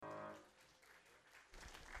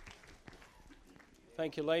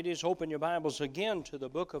Thank you, ladies. Open your Bibles again to the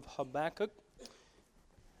book of Habakkuk.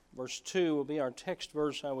 Verse 2 will be our text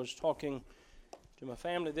verse. I was talking to my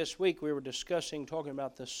family this week. We were talking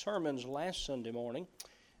about the sermons last Sunday morning.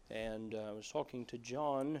 And I was talking to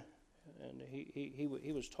John, and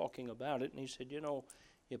he was talking about it. And he said, you know,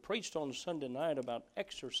 you preached on Sunday night about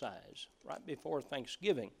exercise right before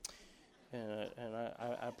Thanksgiving. And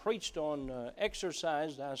I preached on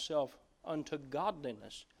exercise thyself unto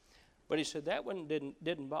godliness. But he said that one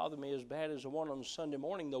didn't bother me as bad as the one on Sunday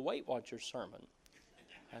morning, the Weight Watchers sermon.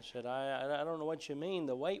 I said, I don't know what you mean,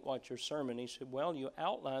 the Weight Watchers sermon. He said, well, you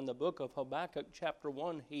outlined the book of Habakkuk. Chapter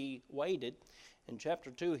 1, he waited. And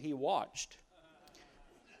chapter 2, he watched.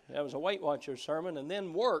 That was a Weight Watchers sermon and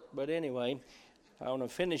then worked. But anyway, I want to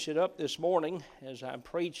finish it up this morning as I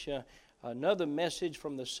preach another message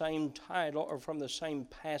from the same title or from the same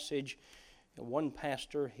passage. One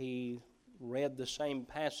pastor, he read the same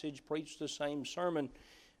passage, preached the same sermon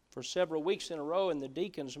for several weeks in a row, and the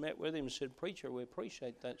deacons met with him and said, Preacher, we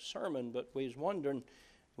appreciate that sermon, but we was wondering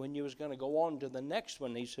when you was going to go on to the next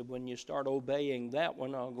one. He said, when you start obeying that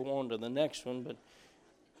one, I'll go on to the next one. But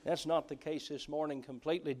that's not the case this morning.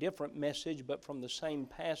 Completely different message, but from the same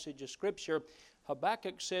passage of Scripture.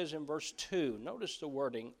 Habakkuk says in verse 2, notice the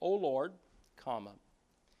wording, O Lord, comma,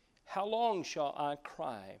 how long shall I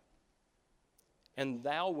cry, and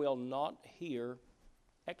thou wilt not hear,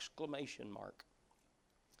 exclamation mark.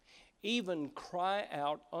 Even cry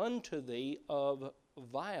out unto thee of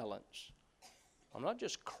violence. I'm not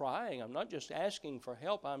just crying, I'm not just asking for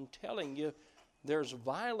help, I'm telling you there's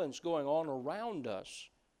violence going on around us,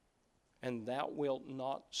 and thou wilt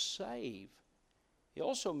not save. He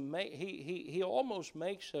also he almost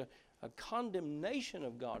makes a condemnation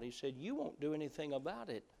of God. He said, you won't do anything about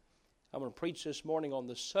it. I'm going to preach this morning on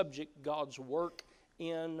the subject, God's work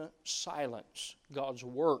in silence. God's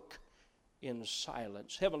work in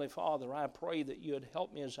silence. Heavenly Father, I pray that you would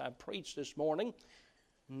help me as I preach this morning,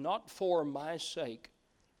 not for my sake,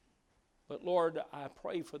 but Lord, I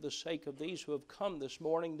pray for the sake of these who have come this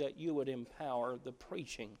morning that you would empower the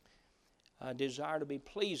preaching. I desire to be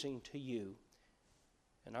pleasing to you.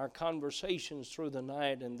 In our conversations through the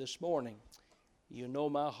night and this morning, you know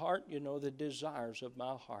my heart, you know the desires of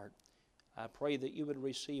my heart. I pray that you would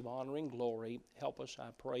receive honor and glory. Help us, I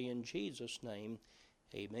pray, in Jesus' name.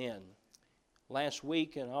 Amen. Last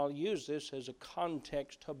week, and I'll use this as a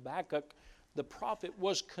context, Habakkuk, the prophet,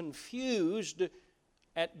 was confused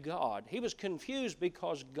at God. He was confused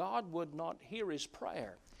because God would not hear his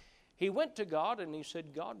prayer. He went to God and he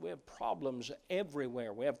said, God, we have problems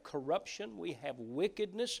everywhere. We have corruption, we have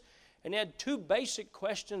wickedness. And he had two basic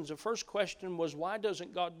questions. The first question was, why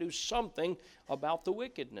doesn't God do something about the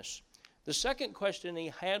wickedness? The second question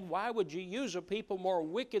he had, why would you use a people more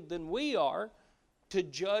wicked than we are to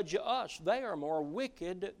judge us? They are more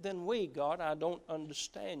wicked than we. God, I don't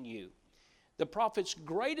understand you. The prophet's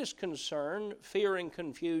greatest concern, fear and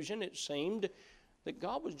confusion, it seemed, that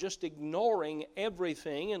God was just ignoring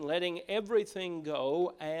everything and letting everything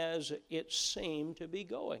go as it seemed to be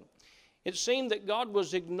going. It seemed that God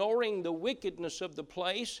was ignoring the wickedness of the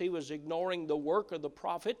place. He was ignoring the work of the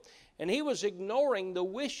prophet, and he was ignoring the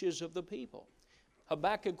wishes of the people.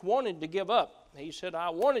 Habakkuk wanted to give up. He said,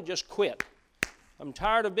 I want to just quit. I'm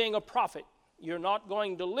tired of being a prophet. You're not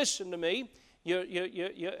going to listen to me.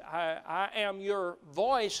 I am your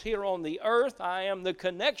voice here on the earth. I am the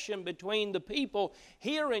connection between the people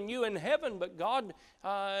here and you in heaven. But God,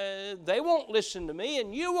 they won't listen to me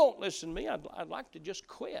and you won't listen to me. I'd like to just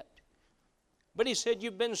quit. But he said,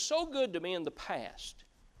 you've been so good to me in the past.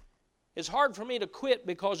 It's hard for me to quit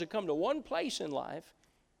because I come to one place in life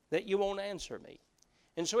that you won't answer me.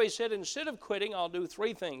 And so he said, instead of quitting, I'll do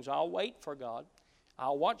three things. I'll wait for God,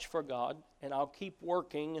 I'll watch for God, and I'll keep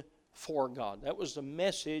working for God. That was the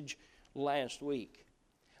message last week.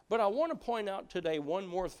 But I want to point out today one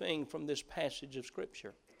more thing from this passage of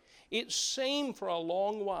Scripture. It seemed for a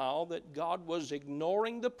long while that God was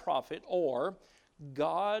ignoring the prophet, or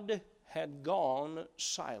God had gone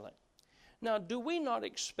silent. Now, do we not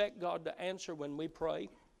expect God to answer when we pray?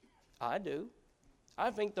 I do.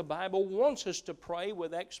 I think the Bible wants us to pray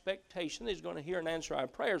with expectation that He's going to hear and answer our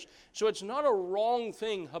prayers. So it's not a wrong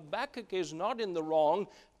thing. Habakkuk is not in the wrong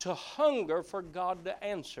to hunger for God to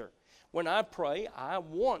answer. When I pray, I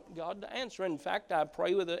want God to answer. In fact, I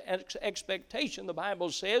pray with an expectation. The Bible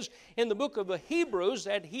says in the book of the Hebrews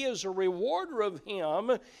that He is a rewarder of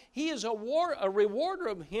him. He is a rewarder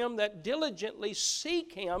of him that diligently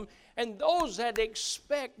seek Him. And those that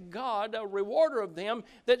expect God, a rewarder of them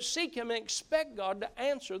that seek Him and expect God to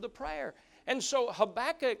answer the prayer. And so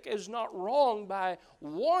Habakkuk is not wrong by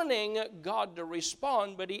wanting God to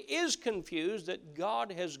respond, but he is confused that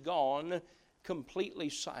God has gone completely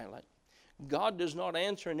silent. God does not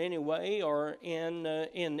answer in any way or into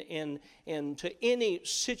any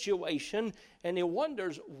situation, and he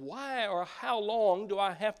wonders, why or how long do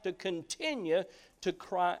I have to continue to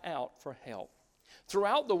cry out for help?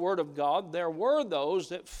 Throughout the Word of God, there were those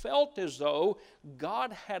that felt as though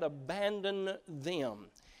God had abandoned them.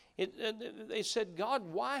 They said, God,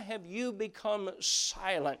 why have you become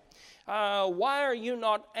silent? Why are you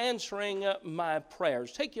not answering my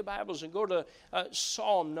prayers? Take your Bibles and go to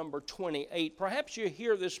Psalm number 28. Perhaps you're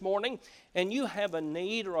here this morning and you have a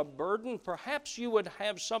need or a burden. Perhaps you would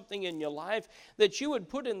have something in your life that you would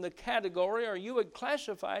put in the category, or you would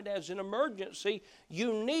classify it as an emergency.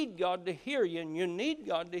 You need God to hear you, and you need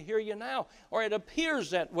God to hear you now. Or it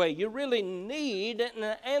appears that way. You really need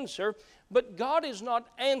an answer, but God is not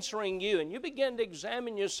answering you. And you begin to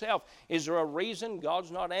examine yourself. Is there a reason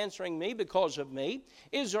God's not answering me because of me?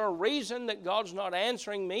 Is there a reason that God's not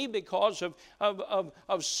answering me because of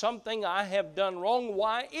something I have done wrong?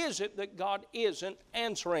 Why is it that God isn't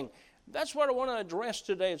answering? That's what I want to address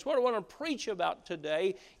today. It's what I want to preach about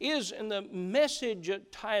today. And the message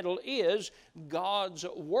title is God's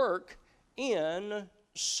Work in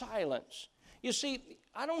Silence. You see,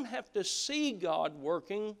 I don't have to see God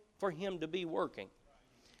working for Him to be working.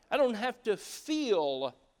 I don't have to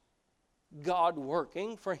feel God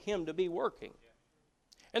working for Him to be working.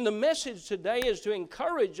 And the message today is to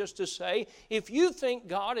encourage us to say, if you think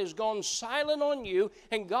God has gone silent on you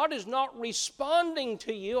and God is not responding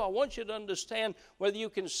to you, I want you to understand, whether you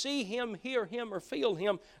can see Him, hear Him, or feel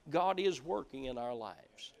Him, God is working in our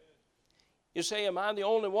lives. You say, am I the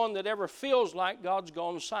only one that ever feels like God's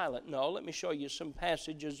gone silent? No, let me show you some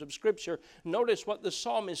passages of Scripture. Notice what the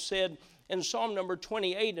psalmist said in Psalm number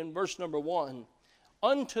 28 and verse number 1.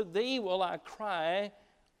 Unto thee will I cry,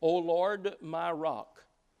 O Lord, my rock.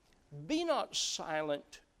 Be not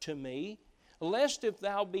silent to me, lest if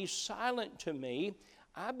thou be silent to me,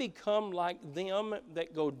 I become like them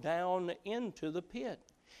that go down into the pit.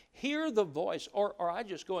 Hear the voice, or I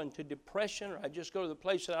just go into depression, or I just go to the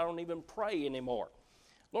place that I don't even pray anymore.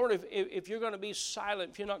 Lord, if you're going to be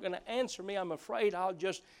silent, if you're not going to answer me, I'm afraid I'll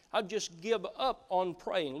just give up on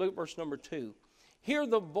praying. Look at verse number 2. Hear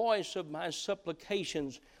the voice of my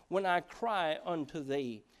supplications when I cry unto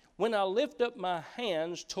thee, when I lift up my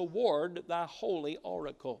hands toward thy holy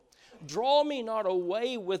oracle. Draw me not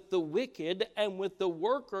away with the wicked and with the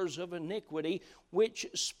workers of iniquity, which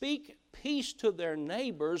speak peace to their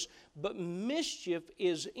neighbors, but mischief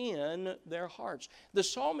is in their hearts. The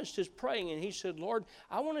psalmist is praying, and he said, Lord,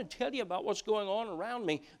 I want to tell you about what's going on around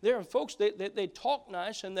me. There are folks that they talk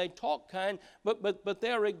nice and they talk kind, but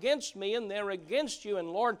they're against me and they're against you. And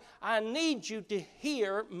Lord, I need you to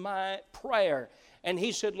hear my prayer. And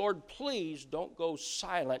he said, Lord, please don't go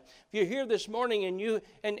silent. If you're here this morning and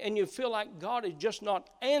you feel like God is just not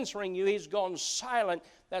answering you, He's gone silent,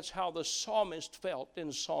 that's how the psalmist felt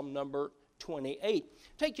in Psalm number 28.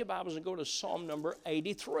 Take your Bibles and go to Psalm number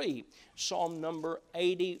 83. Psalm number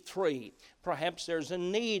 83. Perhaps there's a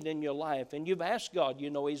need in your life and you've asked God.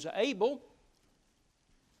 You know He's able.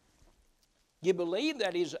 You believe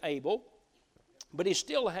that He's able. But He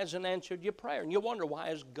still hasn't answered your prayer. And you wonder, why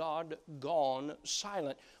has God gone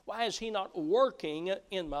silent? Why is He not working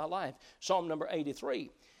in my life? Psalm number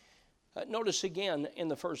 83. Notice again in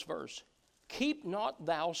the first verse. Keep not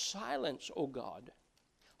thou silence, O God.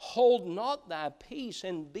 Hold not thy peace,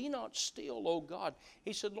 and be not still, O God.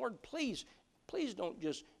 He said, Lord, please don't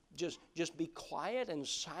just be quiet and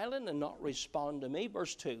silent and not respond to me.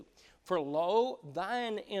 Verse 2. For lo,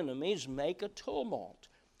 thine enemies make a tumult,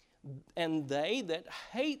 and they that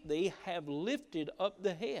hate thee have lifted up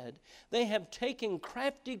the head. They have taken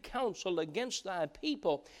crafty counsel against thy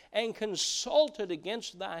people, and consulted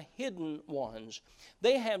against thy hidden ones.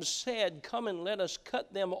 They have said, come and let us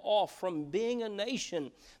cut them off from being a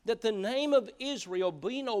nation, that the name of Israel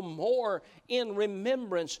be no more in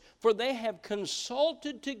remembrance. For they have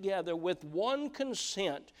consulted together with one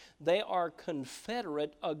consent. They are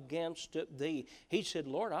confederate against thee. He said,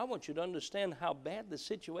 Lord, I want you to understand how bad the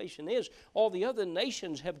situation is. All the other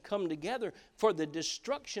nations have come together for the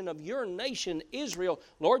destruction of your nation, Israel.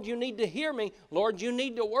 Lord, you need to hear me. Lord, you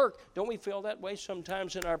need to work. Don't we feel that way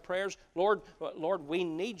sometimes in our prayers? Lord, we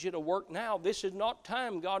need you to work now. This is not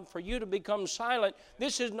time, God, for you to become silent.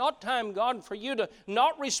 This is not time, God, for you to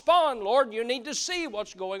not respond. Lord, you need to see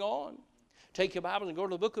what's going on. Take your Bibles and go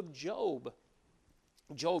to the book of Job.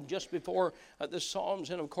 Job just before the Psalms,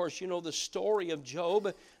 and of course you know the story of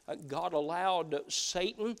Job. God allowed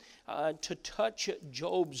Satan to touch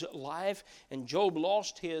Job's life, and Job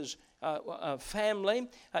lost his family.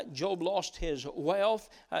 Job lost his wealth.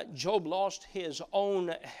 Job lost his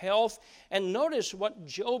own health. And notice what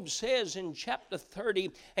Job says in chapter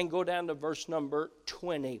 30 and go down to verse number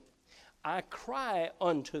 20. I cry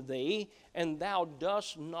unto thee, and thou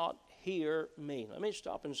dost not hear me. Let me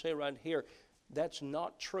stop and say right here, that's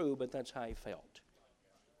not true, but that's how he felt.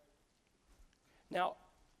 Now,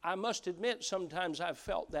 I must admit, sometimes I've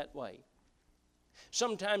felt that way.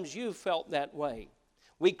 Sometimes you felt that way.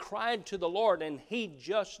 We cried to the Lord, and He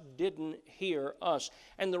just didn't hear us.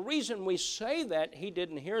 And the reason we say that He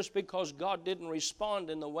didn't hear us because God didn't respond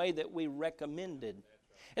in the way that we recommended,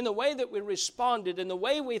 in the way that we responded, in the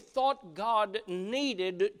way we thought God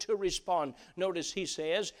needed to respond. Notice He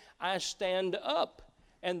says, I stand up,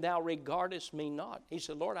 and thou regardest me not. He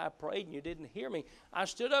said, Lord, I prayed and you didn't hear me. I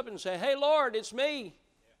stood up and said, hey, Lord, it's me.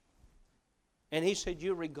 And He said,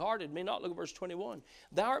 you regarded me not. Look at verse 21.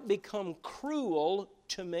 Thou art become cruel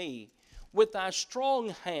to me. With thy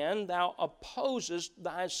strong hand thou opposest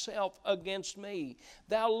thyself against me.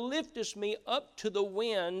 Thou liftest me up to the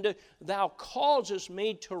wind. Thou causest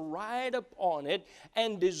me to ride upon it,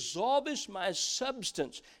 and dissolvest my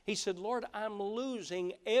substance. He said, Lord, I'm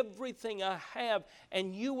losing everything I have,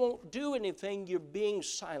 and you won't do anything. You're being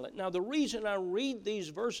silent. Now, the reason I read these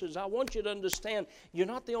verses, I want you to understand, you're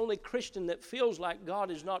not the only Christian that feels like God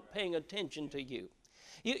is not paying attention to you.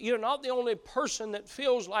 You're not the only person that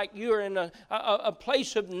feels like you're in a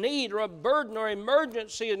place of need or a burden or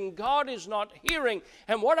emergency and God is not hearing.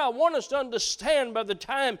 And what I want us to understand by the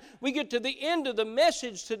time we get to the end of the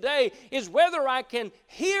message today is whether I can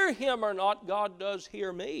hear Him or not, God does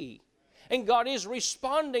hear me. And God is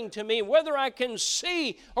responding to me. Whether I can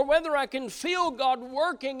see or whether I can feel God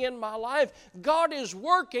working in my life, God is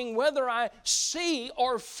working whether I see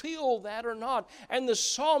or feel that or not. And the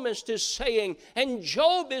psalmist is saying, and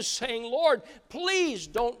Job is saying, Lord, please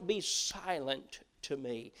don't be silent to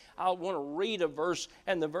me. I want to read a verse,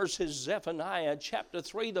 and the verse is Zephaniah chapter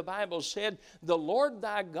 3. The Bible said, the Lord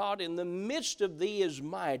thy God in the midst of thee is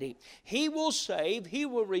mighty. He will save. He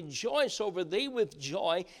will rejoice over thee with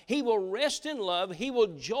joy. He will rest in love. He will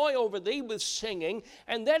joy over thee with singing.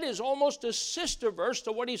 And that is almost a sister verse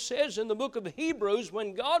to what he says in the book of Hebrews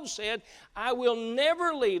when God said, I will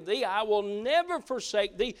never leave thee. I will never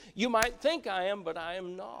forsake thee. You might think I am, but I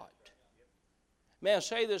am not. May I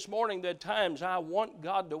say this morning that at times I want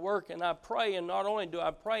God to work and I pray, and not only do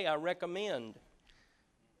I pray, I recommend.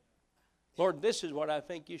 Lord, this is what I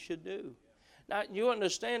think you should do. Now, you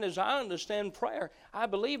understand, as I understand prayer, I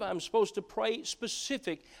believe I'm supposed to pray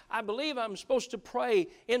specific. I believe I'm supposed to pray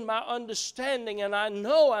in my understanding, and I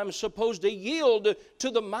know I'm supposed to yield to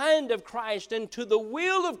the mind of Christ and to the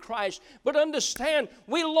will of Christ. But understand,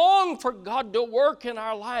 we long for God to work in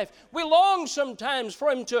our life. We long sometimes for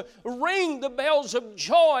Him to ring the bells of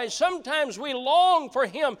joy. Sometimes we long for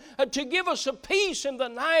Him to give us a peace in the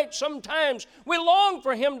night. Sometimes we long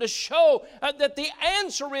for Him to show that the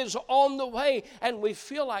answer is on the way. And we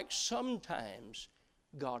feel like sometimes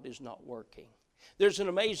God is not working. There's an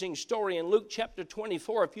amazing story in Luke chapter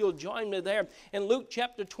 24. If you'll join me there. In Luke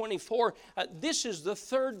chapter 24, this is the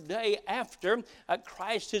third day after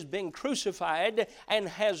Christ has been crucified and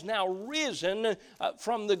has now risen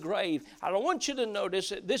from the grave. I want you to notice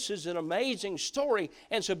that this is an amazing story,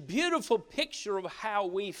 and it's a beautiful picture of how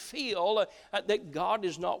we feel that God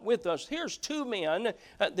is not with us. Here's two men.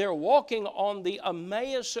 They're walking on the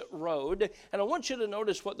Emmaus Road, and I want you to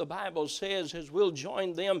notice what the Bible says as we'll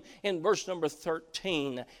join them in verse number 13.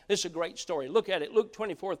 This is a great story. Look at it. Luke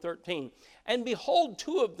 24:13. And behold,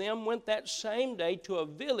 two of them went that same day to a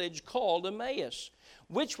village called Emmaus,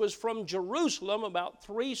 which was from Jerusalem about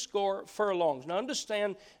 80 furlongs. Now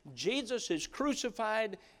understand, Jesus is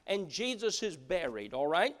crucified and Jesus is buried, all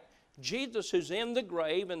right? Jesus is in the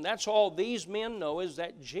grave, and that's all these men know is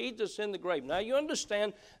that Jesus is in the grave. Now you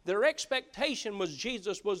understand, their expectation was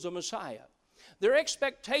Jesus was the Messiah. Their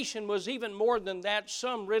expectation was even more than that.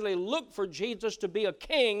 Some really looked for Jesus to be a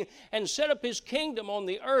king and set up His kingdom on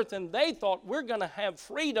the earth, and they thought, we're going to have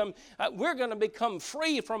freedom. We're going to become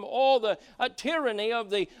free from all the tyranny of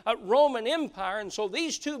the Roman Empire. And so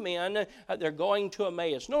these two men, they're going to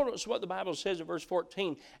Emmaus. Notice what the Bible says in verse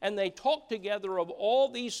 14. And they talked together of all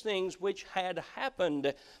these things which had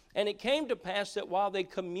happened. And it came to pass that while they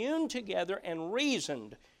communed together and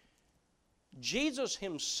reasoned, Jesus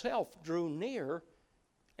Himself drew near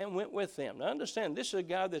and went with them. Now understand, this is a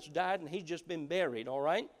guy that's died and he's just been buried, all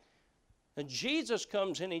right? And Jesus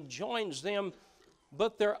comes and He joins them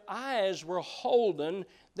but their eyes were holden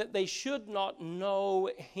that they should not know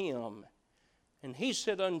him. And he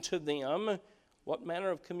said unto them, what manner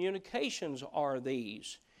of communications are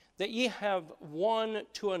these, that ye have one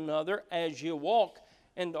to another as ye walk,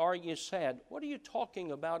 and are ye sad? What are you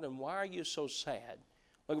talking about, and why are you so sad?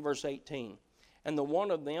 Look at verse 18. And the one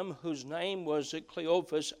of them, whose name was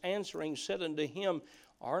Cleophas, answering said unto him,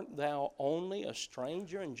 art thou only a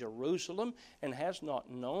stranger in Jerusalem, and hast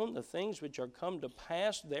not known the things which are come to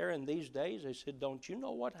pass there in these days? They said, don't you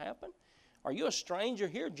know what happened? Are you a stranger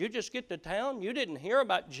here? Did you just get to town? You didn't hear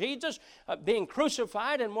about Jesus being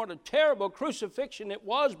crucified, and what a terrible crucifixion it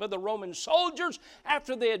was by the Roman soldiers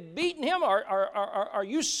after they had beaten him? Are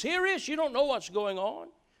you serious? You don't know what's going on?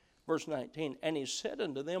 Verse 19, and he said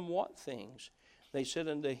unto them, what things? They said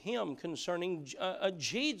unto him concerning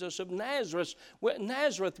Jesus of Nazareth,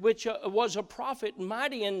 which was a prophet,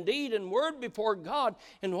 mighty in deed and word before God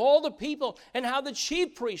and all the people, and how the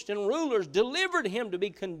chief priests and rulers delivered him to be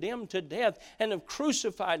condemned to death and have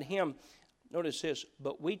crucified him. Notice this,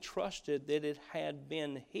 but we trusted that it had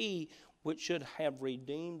been he which should have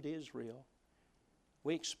redeemed Israel.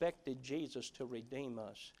 We expected Jesus to redeem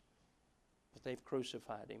us, but they've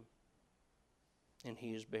crucified him, and he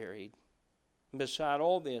is buried. Beside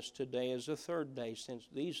all this, today is the third day since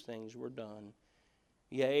these things were done.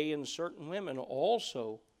 Yea, and certain women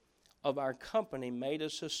also of our company made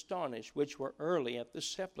us astonished, which were early at the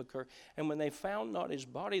sepulchre. And when they found not his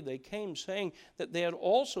body, they came, saying that they had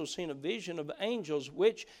also seen a vision of angels,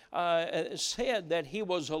 which said that he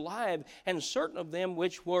was alive. And certain of them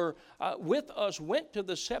which were with us went to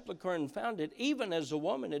the sepulchre and found it, even as the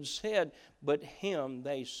woman had said, but him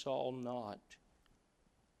they saw not.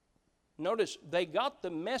 Notice, they got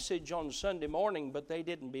the message on Sunday morning, but they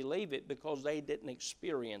didn't believe it because they didn't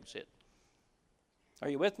experience it. Are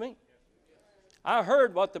you with me? I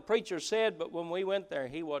heard what the preacher said, but when we went there,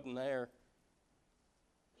 he wasn't there.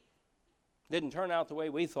 Didn't turn out the way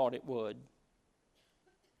we thought it would.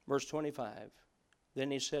 Verse 25,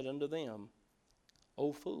 then he said unto them,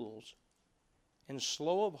 O fools, and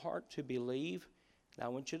slow of heart to believe. Now I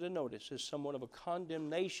want you to notice, there's somewhat of a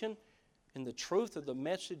condemnation in the truth of the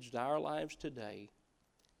message to our lives today.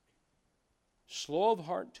 Slow of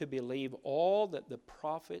heart to believe all that the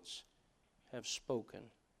prophets have spoken.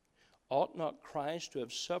 Ought not Christ to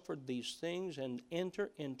have suffered these things and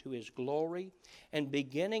enter into his glory? And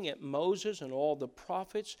beginning at Moses and all the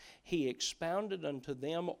prophets, he expounded unto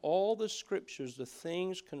them all the scriptures, the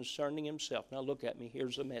things concerning himself. Now look at me,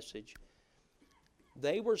 here's the message.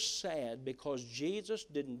 They were sad because Jesus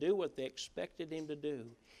didn't do what they expected him to do.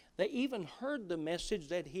 They even heard the message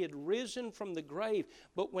that he had risen from the grave.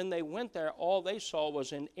 But when they went there, all they saw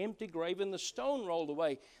was an empty grave and the stone rolled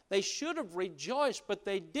away. They should have rejoiced, but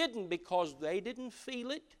they didn't because they didn't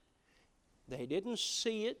feel it. They didn't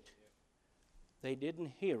see it. They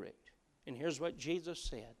didn't hear it. And here's what Jesus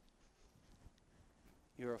said.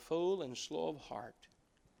 You're a fool and slow of heart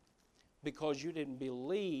because you didn't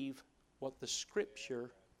believe what the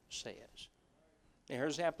Scripture says. Now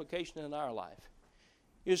here's the application in our life.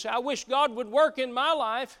 You say, I wish God would work in my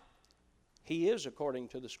life. He is according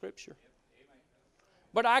to the Scripture.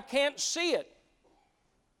 But I can't see it.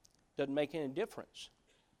 Doesn't make any difference.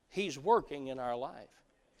 He's working in our life.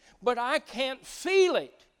 But I can't feel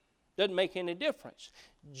it. Doesn't make any difference.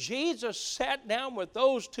 Jesus sat down with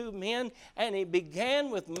those two men and he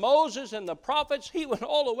began with Moses and the prophets. He went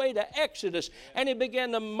all the way to Exodus and he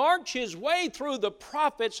began to march his way through the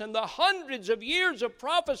prophets and the hundreds of years of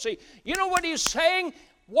prophecy. You know what he's saying?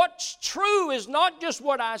 What's true is not just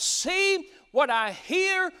what I see, what I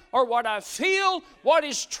hear, or what I feel. What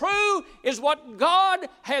is true is what God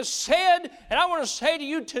has said. And I want to say to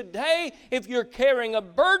you today, if you're carrying a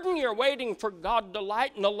burden, you're waiting for God to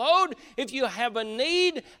lighten the load. If you have a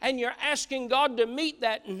need and you're asking God to meet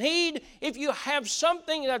that need. If you have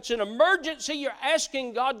something that's an emergency, you're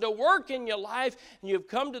asking God to work in your life, and you've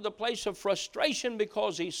come to the place of frustration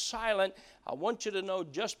because He's silent. I want you to know,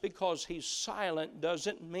 just because He's silent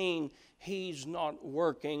doesn't mean He's not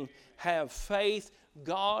working. Have faith.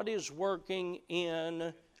 God is working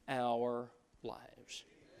in our lives.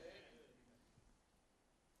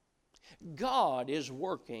 God is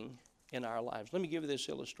working in our lives. Let me give you this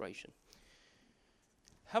illustration.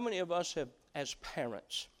 How many of us have, as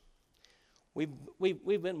parents,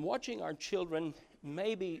 we've been watching our children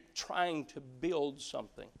maybe trying to build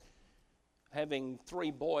something. Having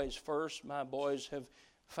 3 boys first, my boys have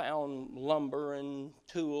found lumber and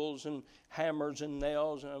tools and hammers and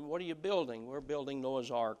nails. And what are you building? We're building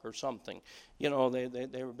Noah's Ark or something. You know,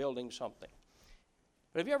 they were building something.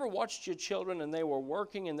 But have you ever watched your children and they were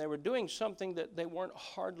working and they were doing something that they weren't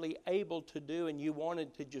hardly able to do, and you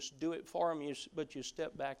wanted to just do it for them, but you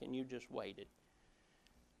stepped back and you just waited?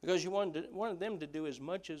 Because you wanted them to do as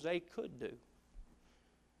much as they could do.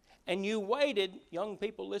 And you waited, young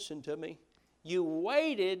people, listen to me, you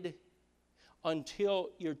waited until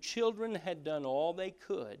your children had done all they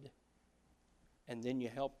could, and then you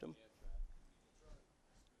helped them.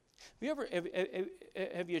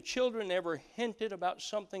 Have your children ever hinted about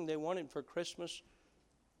something they wanted for Christmas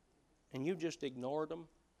and you just ignored them?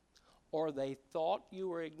 Or they thought you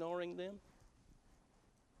were ignoring them?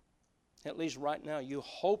 At least right now, you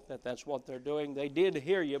hope that that's what they're doing. They did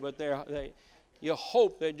hear you, but you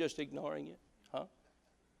hope they're just ignoring you. Huh?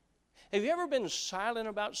 Have you ever been silent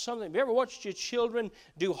about something? Have you ever watched your children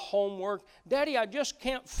do homework? Daddy, I just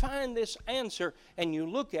can't find this answer. And you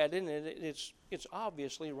look at it, and it's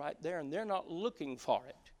obviously right there, and they're not looking for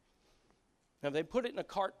it. Now, if they put it in a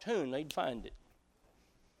cartoon, they'd find it.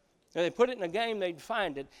 If they put it in a game, they'd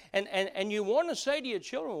find it. And you want to say to your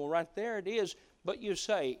children, well, right there it is. But you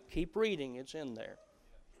say, keep reading, it's in there.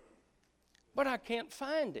 But I can't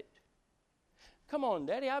find it. Come on,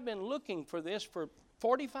 Daddy, I've been looking for this for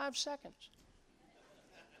 45 seconds.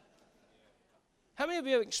 How many of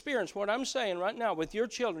you have experienced what I'm saying right now with your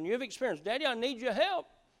children? You've experienced, Daddy, I need your help.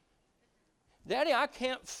 Daddy, I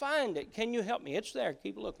can't find it. Can you help me? It's there.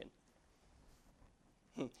 Keep looking.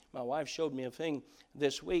 My wife showed me a thing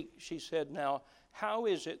this week. She said, now, how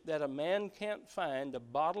is it that a man can't find a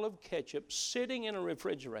bottle of ketchup sitting in a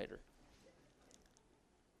refrigerator,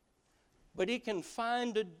 but he can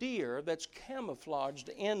find a deer that's camouflaged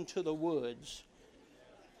into the woods?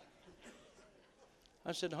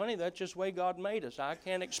 I said, honey, that's just the way God made us. I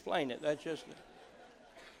can't explain it. That's just...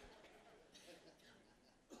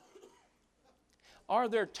 Are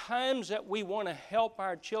there times that we want to help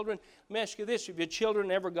our children? Let me ask you this. Have your children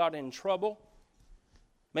ever got in trouble?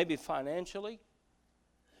 Maybe financially?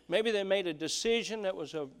 Maybe they made a decision that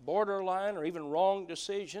was a borderline or even wrong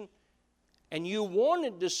decision, and you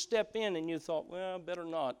wanted to step in and you thought, well, better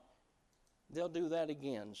not. They'll do that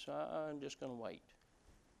again, so I'm just going to wait.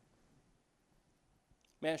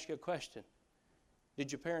 Let me ask you a question.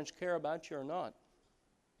 Did your parents care about you or not?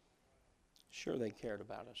 Sure, they cared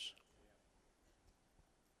about us.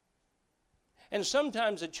 And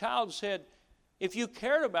sometimes a child said, if you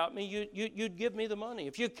cared about me, you'd give me the money.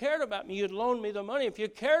 If you cared about me, you'd loan me the money. If you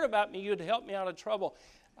cared about me, you'd help me out of trouble.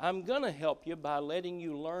 I'm going to help you by letting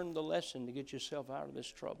you learn the lesson to get yourself out of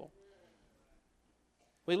this trouble.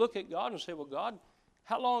 We look at God and say, well, God,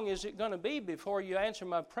 how long is it going to be before you answer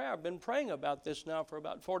my prayer? I've been praying about this now for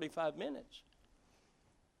about 45 minutes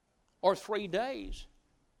or 3 days.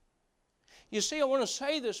 You see, I want to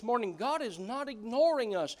say this morning, God is not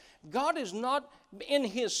ignoring us. God is not in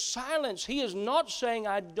His silence. He is not saying,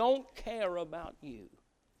 I don't care about you.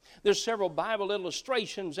 There's several Bible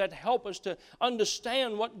illustrations that help us to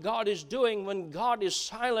understand what God is doing when God is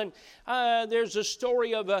silent. There's a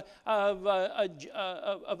story of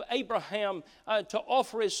Abraham to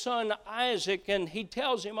offer his son Isaac, and he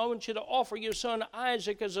tells him, I want you to offer your son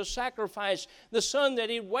Isaac as a sacrifice, the son that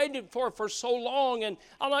he waited for so long. And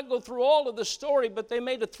I'll not go through all of the story, but they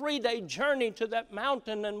made a 3-day journey to that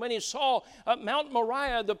mountain, and when he saw Mount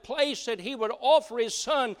Moriah, the place that he would offer his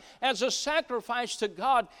son as a sacrifice to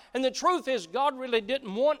God. And the truth is, God really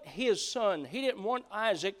didn't want his son. He didn't want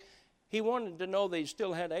Isaac. He wanted to know that he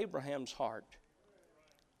still had Abraham's heart.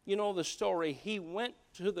 You know the story. He went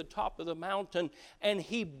to the top of the mountain and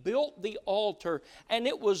he built the altar, and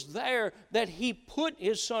it was there that he put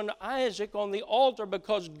his son Isaac on the altar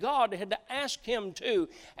because God had asked him to,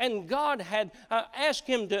 and God had asked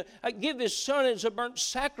him to give his son as a burnt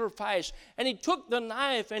sacrifice. And he took the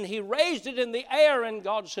knife and he raised it in the air, and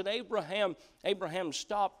God said, Abraham. Abraham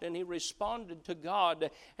stopped and he responded to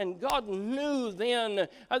God, and God knew then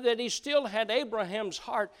that he still had Abraham's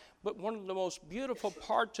heart. But one of the most beautiful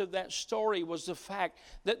parts of that story was the fact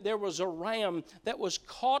that there was a ram that was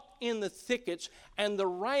caught in the thickets, and the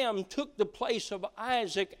ram took the place of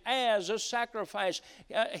Isaac as a sacrifice.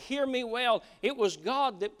 Hear me well. It was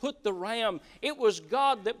God that put the ram. It was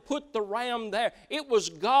God that put the ram there. It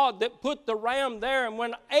was God that put the ram there. And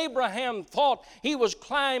when Abraham thought he was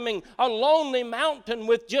climbing a lonely mountain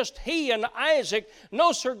with just he and Isaac,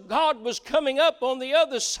 no, sir, God was coming up on the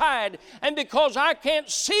other side. And because I can't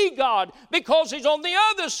see God, because He's on the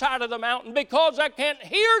other side of the mountain, because I can't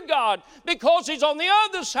hear God, because He's on the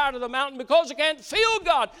other side of the mountain, because I can't feel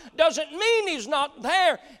God, doesn't mean He's not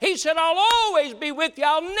there. He said, I'll always be with you.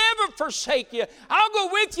 I'll never forsake you. I'll go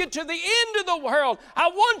with you to the end of the world. I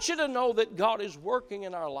want you to know that God is working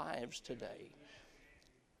in our lives today.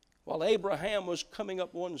 While Abraham was coming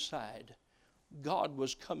up one side, God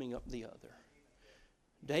was coming up the other.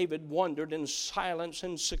 David wondered in silence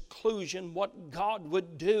and seclusion what God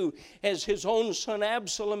would do as his own son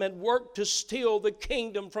Absalom had worked to steal the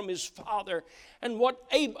kingdom from his father. And what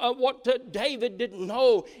David didn't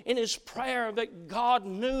know in his prayer, that God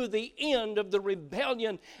knew the end of the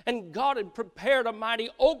rebellion, and God had prepared a mighty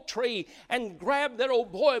oak tree and grabbed that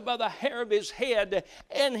old boy by the hair of his head,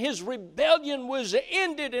 and his rebellion was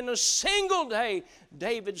ended in a single day.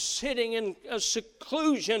 David sitting in a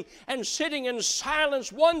seclusion and sitting in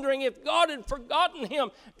silence, wondering if God had forgotten him.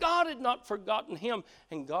 God had not forgotten him,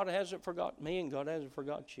 and God hasn't forgotten me, and God hasn't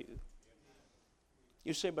forgotten you.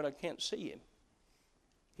 You say, but I can't see him.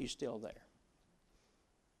 He's still there.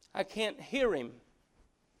 I can't hear him.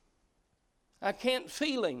 I can't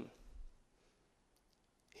feel him.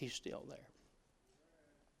 He's still there.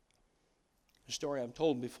 A story I've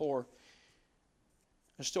told before,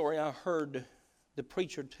 a story I heard the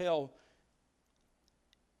preacher tell.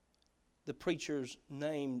 The preacher's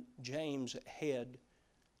name, James Head,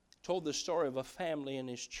 told the story of a family in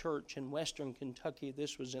his church in western Kentucky.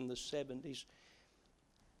 This was in the 70s.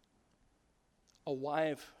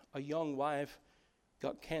 A young wife,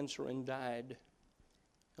 got cancer and died,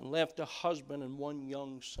 and left a husband and one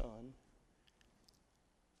young son.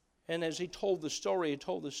 And as he told the story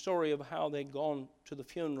of how they'd gone to the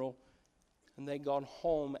funeral, and they got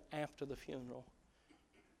home after the funeral.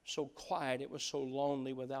 So quiet, it was so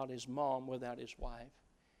lonely without his mom, without his wife.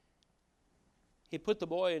 He put the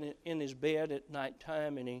boy in his bed at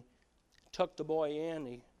nighttime, and he tucked the boy in.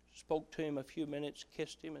 He spoke to him a few minutes,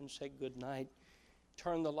 kissed him, and said good night.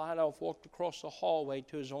 Turned the light off, walked across the hallway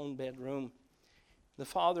to his own bedroom. The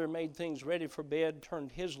father made things ready for bed,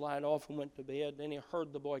 turned his light off and went to bed. Then he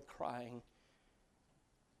heard the boy crying.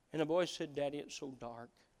 And the boy said, Daddy, it's so dark.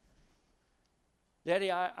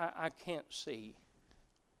 Daddy, I can't see.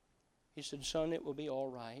 He said, son, it will be all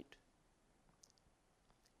right.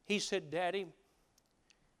 He said, Daddy,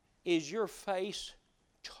 is your face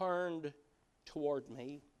turned toward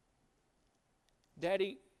me?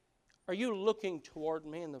 Daddy, are you looking toward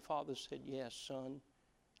me? And the father said, yes, son,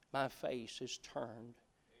 my face is turned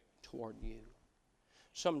toward you.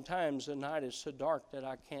 Sometimes the night is so dark that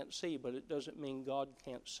I can't see, but it doesn't mean God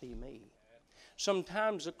can't see me.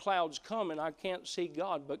 Sometimes the clouds come and I can't see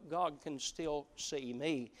God, but God can still see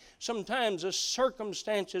me. Sometimes the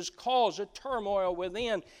circumstances cause a turmoil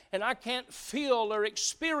within, and I can't feel or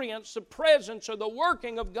experience the presence or the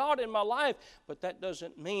working of God in my life, but that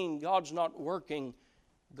doesn't mean God's not working.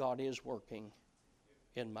 God is working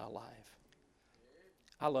in my life.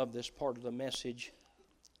 I love this part of the message.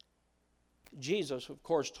 Jesus, of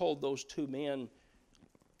course, told those two men,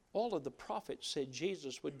 all of the prophets said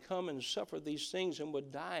Jesus would come and suffer these things and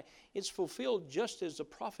would die. It's fulfilled just as the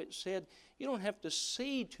prophet said. You don't have to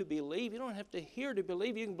see to believe. You don't have to hear to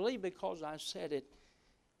believe. You can believe because I said it.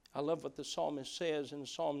 I love what the psalmist says in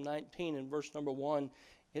Psalm 19 and verse number 1.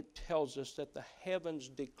 It tells us that the heavens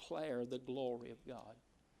declare the glory of God.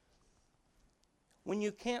 When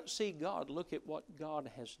you can't see God, look at what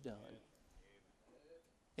God has done.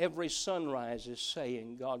 Every sunrise is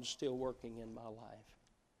saying, God's still working in my life.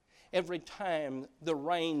 Every time the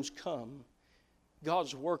rains come,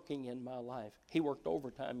 God's working in my life. He worked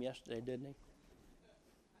overtime yesterday, didn't he?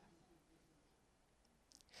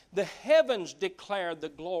 The heavens declare the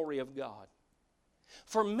glory of God.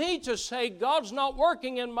 For me to say God's not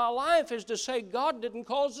working in my life is to say God didn't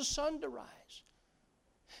cause the sun to rise.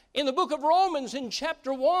 In the book of Romans, in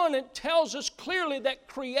chapter 1, it tells us clearly that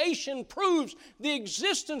creation proves the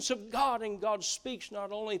existence of God, and God speaks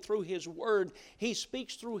not only through His Word, He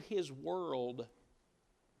speaks through His world.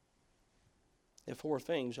 The four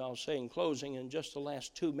things I'll say in closing in just the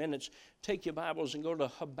last 2 minutes. Take your Bibles and go to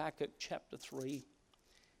Habakkuk chapter 3.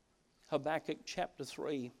 Habakkuk chapter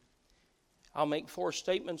 3. I'll make 4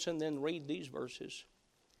 statements and then read these verses.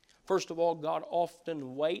 First of all, God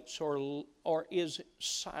often waits or is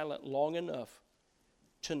silent long enough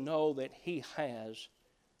to know that He has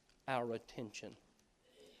our attention.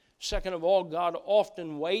 Second of all, God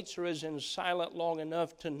often waits or is in silent long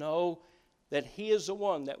enough to know that He is the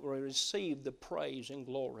one that will receive the praise and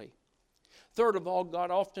glory. Third of all,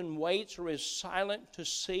 God often waits or is silent to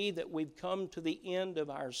see that we've come to the end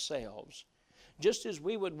of ourselves. just as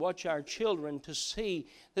we would watch our children to see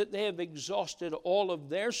that they have exhausted all of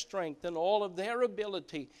their strength and all of their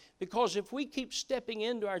ability. Because if we keep stepping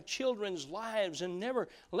into our children's lives and never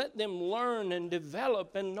let them learn and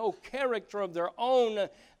develop and know character of their own,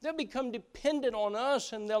 they'll become dependent on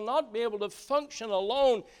us and they'll not be able to function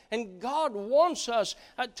alone. And God wants us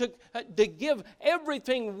to give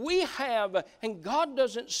everything we have, and God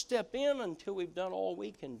doesn't step in until we've done all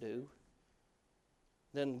we can do.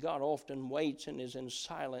 Then God often waits and is in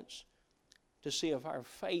silence to see if our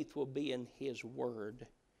faith will be in His Word.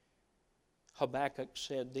 Habakkuk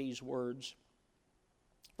said these words,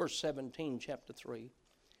 verse 17, chapter 3.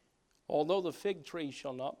 Although the fig tree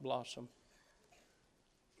shall not blossom,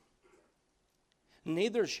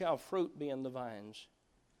 neither shall fruit be in the vines,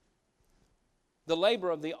 the labor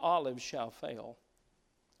of the olive shall fail,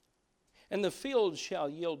 and the fields shall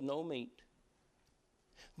yield no meat.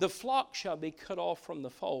 The flock shall be cut off from the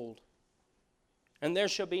fold, and there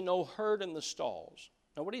shall be no herd in the stalls.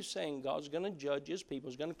 Now what he's saying, God's going to judge His people.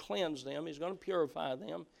 He's going to cleanse them. He's going to purify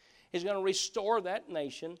them. He's going to restore that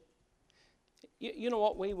nation. You know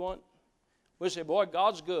what we want? We say, boy,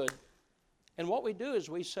 God's good. And what we do is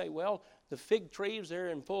we say, well, the fig trees, they're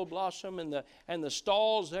in full blossom, and the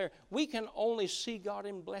stalls there. We can only see God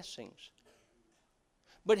in blessings.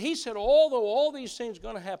 But He said, although all these things are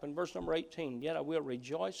going to happen, verse number 18, yet I will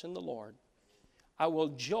rejoice in the Lord. I will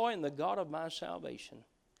joy in the God of my salvation.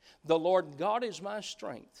 The Lord God is my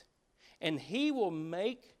strength, and He will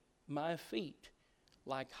make my feet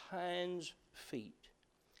like hinds' feet.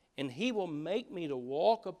 And He will make me to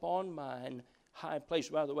walk upon mine high place.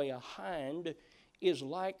 By the way, a hind is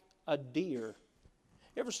like a deer.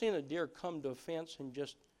 You ever seen a deer come to a fence and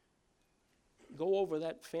just go over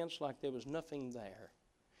that fence like there was nothing there?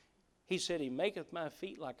 He said, He maketh my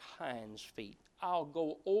feet like hinds' feet. I'll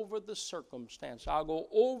go over the circumstance. I'll go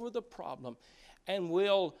over the problem.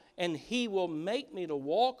 And He will make me to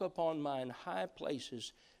walk upon mine high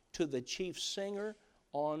places, to the chief singer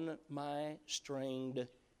on my stringed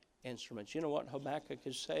instruments. You know what Habakkuk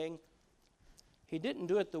is saying? He didn't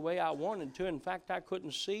do it the way I wanted to. In fact, I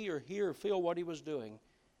couldn't see or hear or feel what He was doing.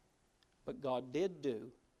 But God did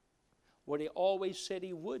do what He always said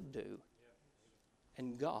He would do.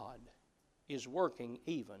 And God is working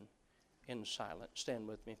even in silence. Stand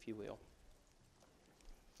with me if you will.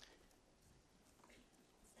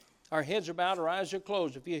 Our heads are bowed, our eyes are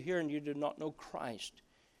closed. If you're here and you do not know Christ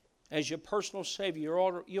as your personal Savior,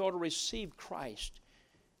 you ought to receive Christ.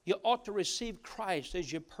 You ought to receive Christ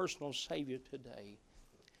as your personal Savior today.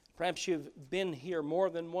 Perhaps you've been here more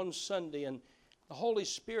than one Sunday and the Holy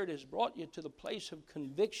Spirit has brought you to the place of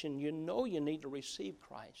conviction. You know you need to receive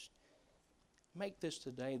Christ. Make this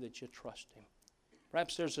today that you trust Him.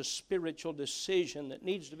 Perhaps there's a spiritual decision that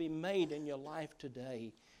needs to be made in your life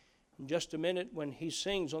today. In just a minute, when he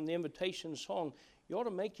sings on the invitation song, you ought to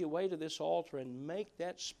make your way to this altar and make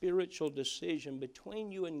that spiritual decision between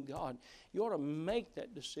you and God. You ought to make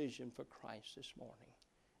that decision for Christ this morning.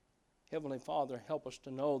 Heavenly Father, help us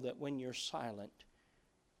to know that when you're silent,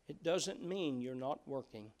 it doesn't mean you're not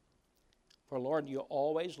working. For Lord, you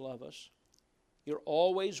always love us. You're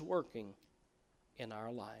always working in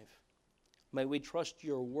our life. May we trust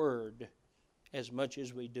your word as much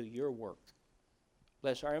as we do your work.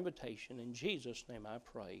 Bless our invitation. In Jesus' name I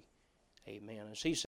pray. Amen. As he